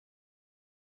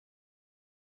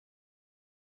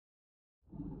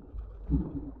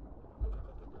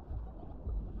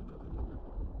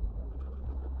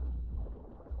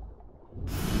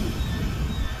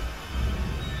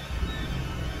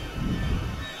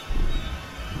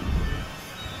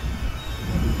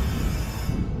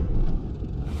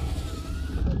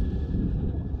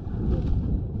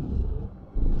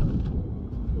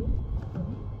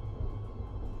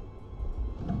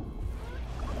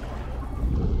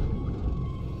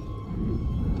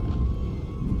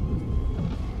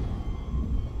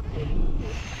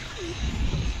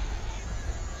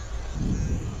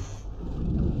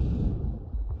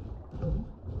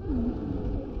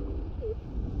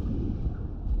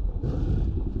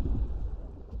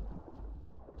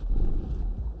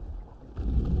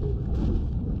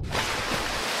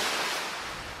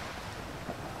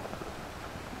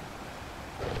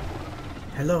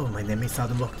Hello, my name is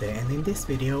AudunVokter, and in this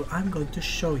video I'm going to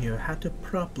show you how to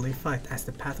properly fight as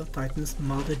the Path of Titans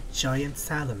modded Giant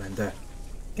Salamander.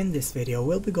 In this video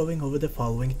we'll be going over the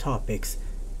following topics.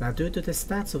 Now, due to the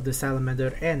stats of the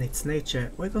salamander and its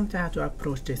nature, we're going to have to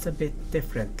approach this a bit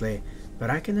differently, but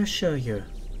I can assure you,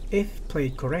 if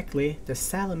played correctly, the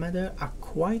salamander are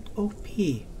quite OP.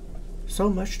 So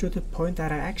much to the point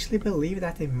that I actually believe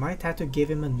that they might have to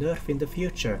give him a nerf in the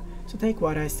future, so take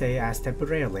what I say as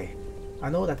temporarily. I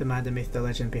know that the man, the myth, the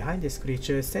legend behind this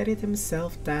creature said it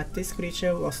himself that this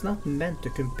creature was not meant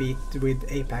to compete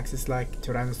with apexes like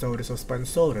Tyrannosaurus or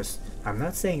Spinosaurus. I'm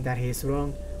not saying that he is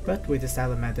wrong, but with the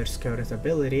salamander's current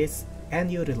abilities,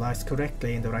 and utilized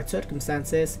correctly in the right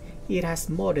circumstances, it has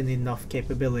more than enough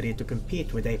capability to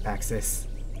compete with apexes.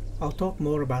 I'll talk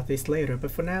more about this later,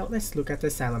 but for now let's look at the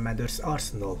salamander's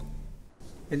arsenal.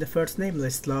 In the first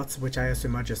nameless slots, which I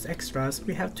assume are just extras,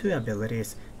 we have two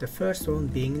abilities, the first one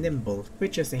being Nimble,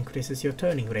 which just increases your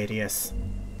turning radius.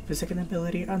 The second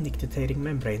ability are Nictitating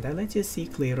Membrane that lets you see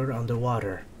clearer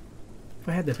underwater.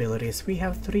 For head abilities we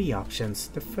have three options.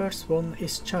 The first one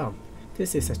is Chomp.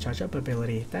 This is a charge up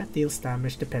ability that deals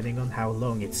damage depending on how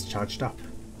long it's charged up.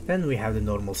 Then we have the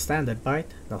normal standard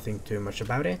bite, nothing too much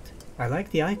about it. I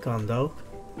like the icon though.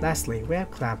 Lastly we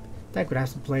have Clamp, that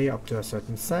grabs the player up to a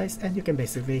certain size and you can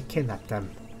basically kidnap them.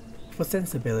 For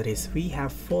sense abilities we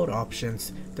have four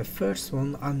options. The first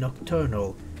one are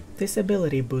Nocturnal. This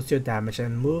ability boosts your damage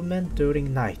and movement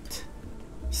during night.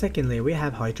 Secondly we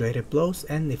have Hydrated Blows,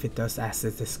 and if it does as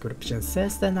the description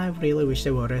says, then I really wish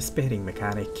there were a spitting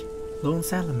mechanic. Lone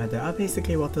Salamander are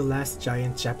basically what the last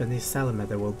giant Japanese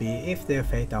salamander will be if they are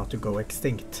fate out to go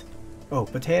extinct. Oh,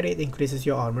 but here it increases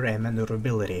your armor and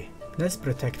maneuverability. Nest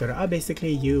Protector are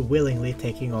basically you willingly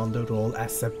taking on the role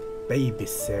as a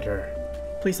babysitter.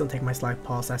 Please don't take my slight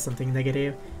pause as something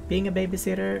negative. Being a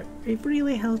babysitter, it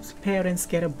really helps parents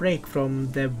get a break from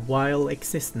the wild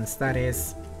existence that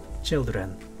is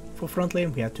children. For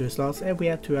frontline we have two slots and we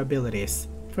have two abilities.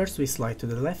 First we slide to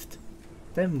the left,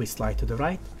 then we slide to the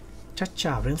right.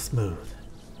 Cha-cha real smooth.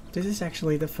 This is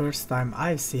actually the first time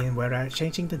I've seen where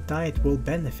changing the diet will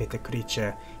benefit the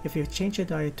creature. If you change your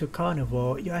diet to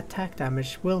carnivore, your attack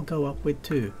damage will go up with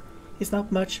 2. It's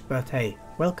not much, but hey,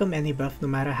 welcome any buff no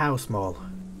matter how small.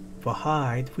 For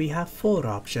hide, we have 4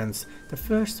 options. The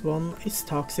first one is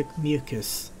Toxic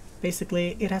Mucus.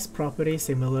 Basically, it has properties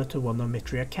similar to one of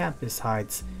Mitria campus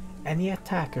hides. Any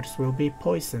attackers will be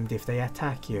poisoned if they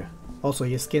attack you. Also,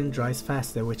 your skin dries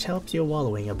faster, which helps your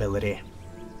wallowing ability.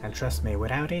 And trust me,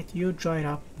 without it, you dry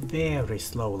up very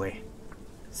slowly.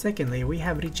 Secondly, we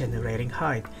have Regenerating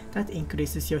Hide, that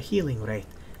increases your healing rate.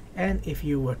 And if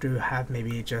you were to have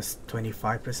maybe just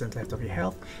 25% left of your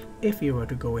health, if you were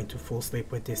to go into full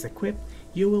sleep with this equipped,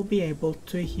 you will be able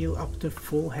to heal up to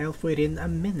full health within a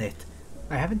minute.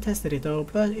 I haven't tested it though,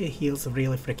 but it heals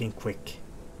really freaking quick.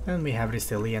 Then we have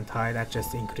Resilient Hide, that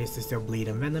just increases your bleed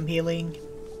and venom healing.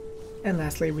 And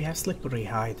lastly we have Slippery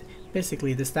Hide.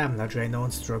 Basically the stamina drain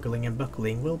on struggling and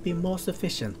buckling will be more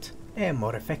sufficient and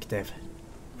more effective.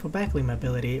 For backlimb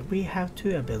ability we have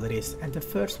 2 abilities, and the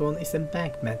first one is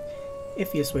Embankment.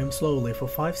 If you swim slowly for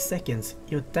 5 seconds,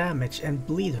 your damage and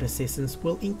bleed resistance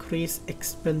will increase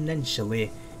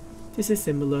exponentially. This is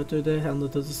similar to the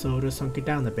Ankylosaurus Hunker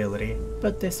Down ability,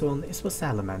 but this one is for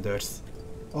salamanders.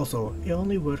 Also, it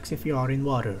only works if you are in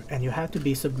water and you have to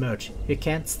be submerged. You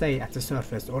can't stay at the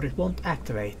surface or it won't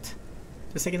activate.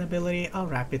 The second ability are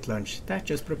Rapid Lunge, that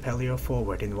just propel you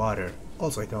forward in water.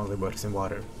 Also it only works in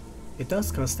water. It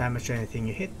does cause damage to anything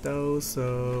you hit though,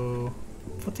 so...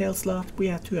 For Tail slot we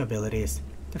have 2 abilities.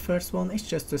 The first one is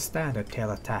just a standard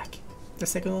tail attack. The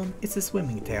second one is a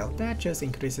Swimming Tail, that just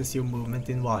increases your movement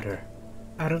in water.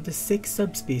 Out of the 6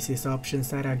 subspecies options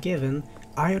that are given,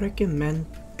 I recommend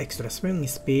extra swimming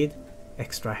speed,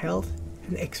 extra health,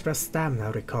 and extra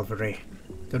stamina recovery.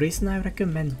 The reason I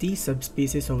recommend these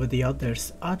subspecies over the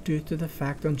others are due to the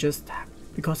fact on just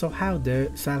because of how the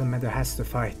salamander has to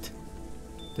fight.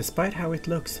 Despite how it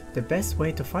looks, the best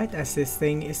way to fight as this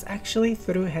thing is actually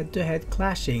through head-to-head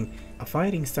clashing, a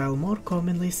fighting style more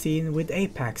commonly seen with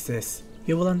apexes.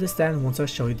 You will understand once I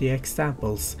show you the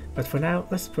examples, but for now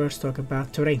let's first talk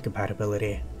about terrain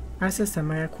compatibility. As a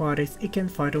semi-aquatic, it can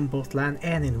fight on both land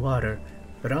and in water,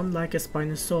 but unlike a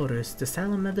Spinosaurus, the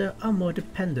salamander are more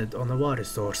dependent on a water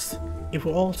source. It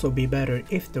will also be better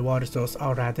if the water source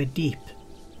are rather deep.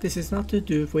 This is not to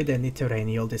do with any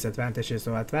terrainial disadvantages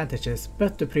or advantages,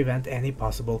 but to prevent any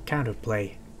possible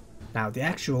counterplay. Now, the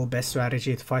actual best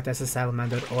strategy to fight as a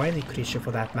salamander, or any creature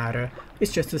for that matter,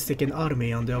 is just to stick an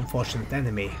army on the unfortunate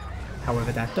enemy.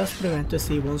 However, that does prevent to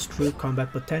see one's true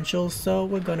combat potential, so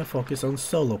we're gonna focus on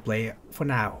solo play for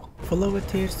now. For lower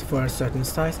tiers, for a certain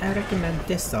size, I recommend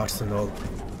this arsenal.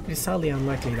 It is highly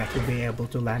unlikely that you'll be able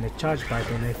to land a charge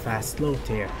bite on a fast low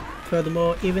tier.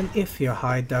 Furthermore, even if your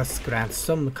hide does grant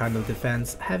some kind of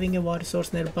defense, having a water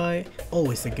source nearby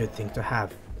always a good thing to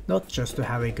have. Not just to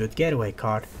have a good getaway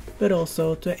card, but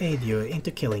also to aid you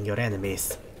into killing your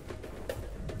enemies.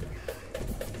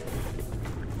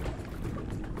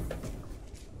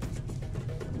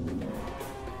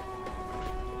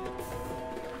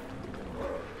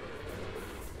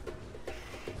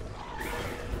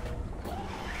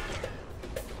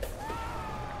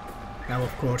 Now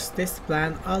of course, this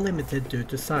plan are limited due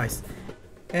to size,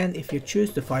 and if you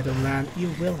choose to fight on land, you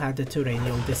will have the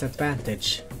terrainial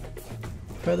disadvantage.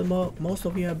 Furthermore, most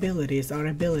of your abilities are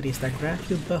abilities that grant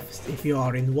you buffs if you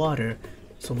are in water,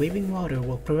 so leaving water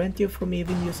will prevent you from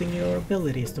even using your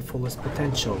abilities to fullest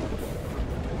potential.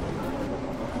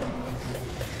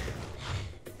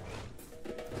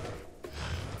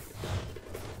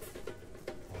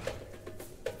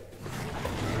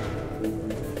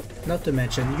 Not to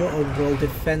mention, your overall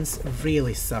defense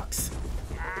really sucks.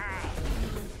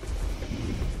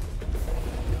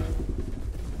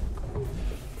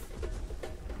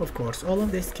 Of course, all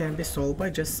of this can be solved by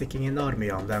just sticking an army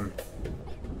on them.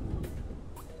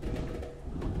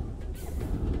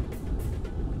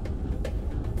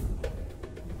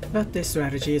 But this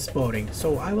strategy is boring,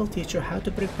 so I will teach you how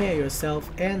to prepare yourself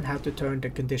and how to turn the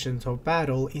conditions of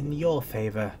battle in your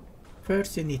favor.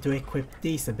 First, you need to equip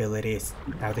these abilities.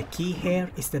 Now the key here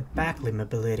is the back limb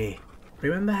ability.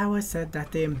 Remember how I said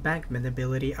that the embankment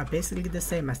ability are basically the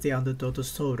same as the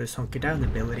Underdotosaurus hunker down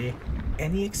ability?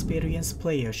 Any experienced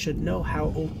player should know how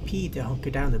OP the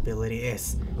hunker down ability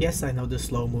is. Yes, I know the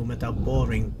slow movement are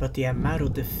boring, but the amount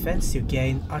of defense you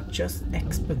gain are just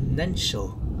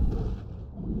exponential.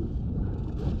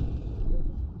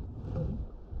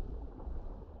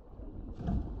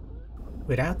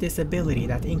 Without this ability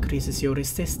that increases your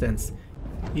resistance,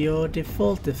 your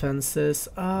default defenses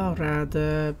are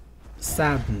rather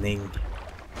saddening.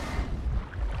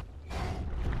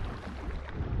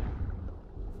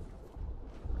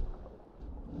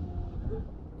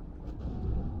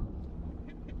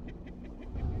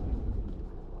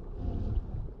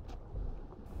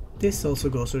 This also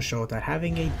goes to show that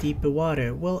having a deeper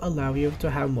water will allow you to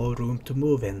have more room to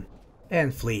move in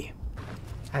and flee.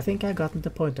 I think I've gotten the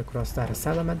point across that a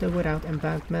salamander without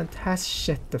embankment has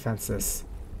shit defenses.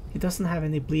 He doesn't have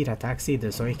any bleed attacks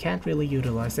either, so he can't really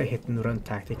utilize a hit and run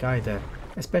tactic either,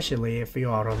 especially if you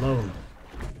are alone.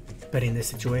 But in a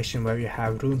situation where you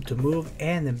have room to move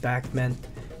and embankment,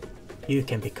 you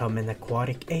can become an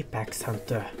aquatic apex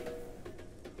hunter.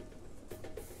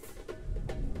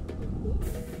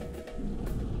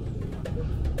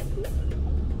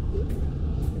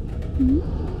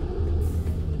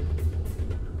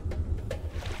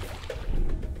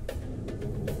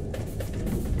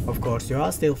 Of course, you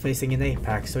are still facing an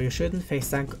apex, so you shouldn't face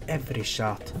tank every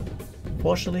shot.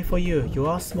 Fortunately for you, you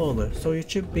are smaller, so it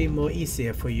should be more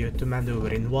easier for you to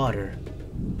maneuver in water.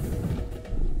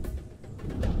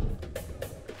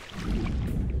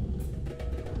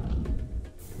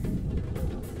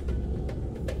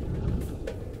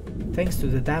 Thanks to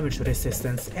the damage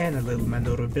resistance and a little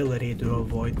maneuverability to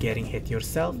avoid getting hit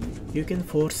yourself, you can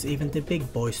force even the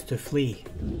big boys to flee.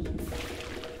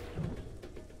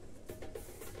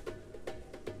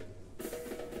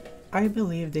 I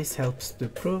believe this helps to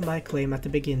prove my claim at the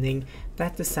beginning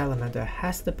that the salamander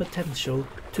has the potential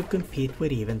to compete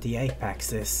with even the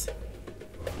apexes.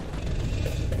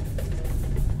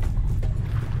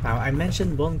 Now, I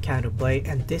mentioned one counterplay,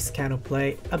 and this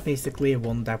counterplay are basically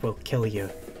one that will kill you.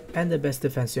 And the best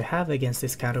defense you have against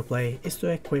this counterplay is to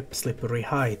equip Slippery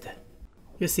Hide.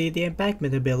 You see, the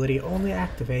embankment ability only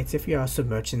activates if you are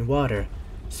submerged in water.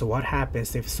 So what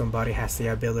happens if somebody has the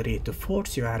ability to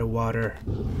force you out of water?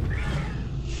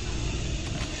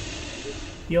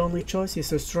 Your only choice is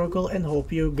to struggle and hope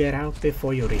you get out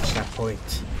before you reach that point.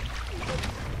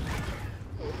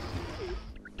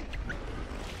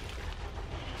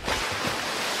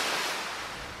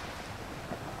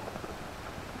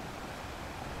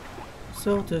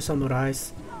 So to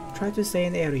summarize, try to stay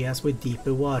in areas with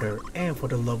deeper water, and for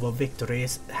the love of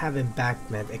victories, have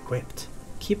embankment equipped.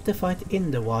 Keep the fight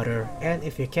in the water, and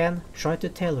if you can, try to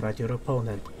tailride your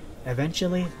opponent.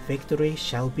 Eventually, victory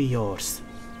shall be yours.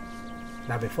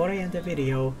 Now before I end the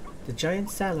video, the Giant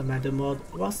Salamander mod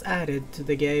was added to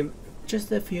the game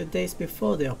just a few days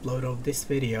before the upload of this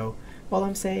video. While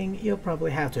I'm saying you'll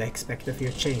probably have to expect a few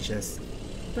changes,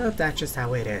 but that's just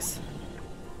how it is.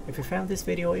 If you found this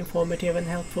video informative and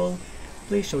helpful,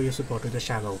 please show your support to the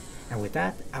channel. And with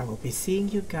that, I will be seeing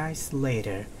you guys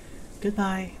later.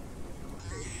 Goodbye.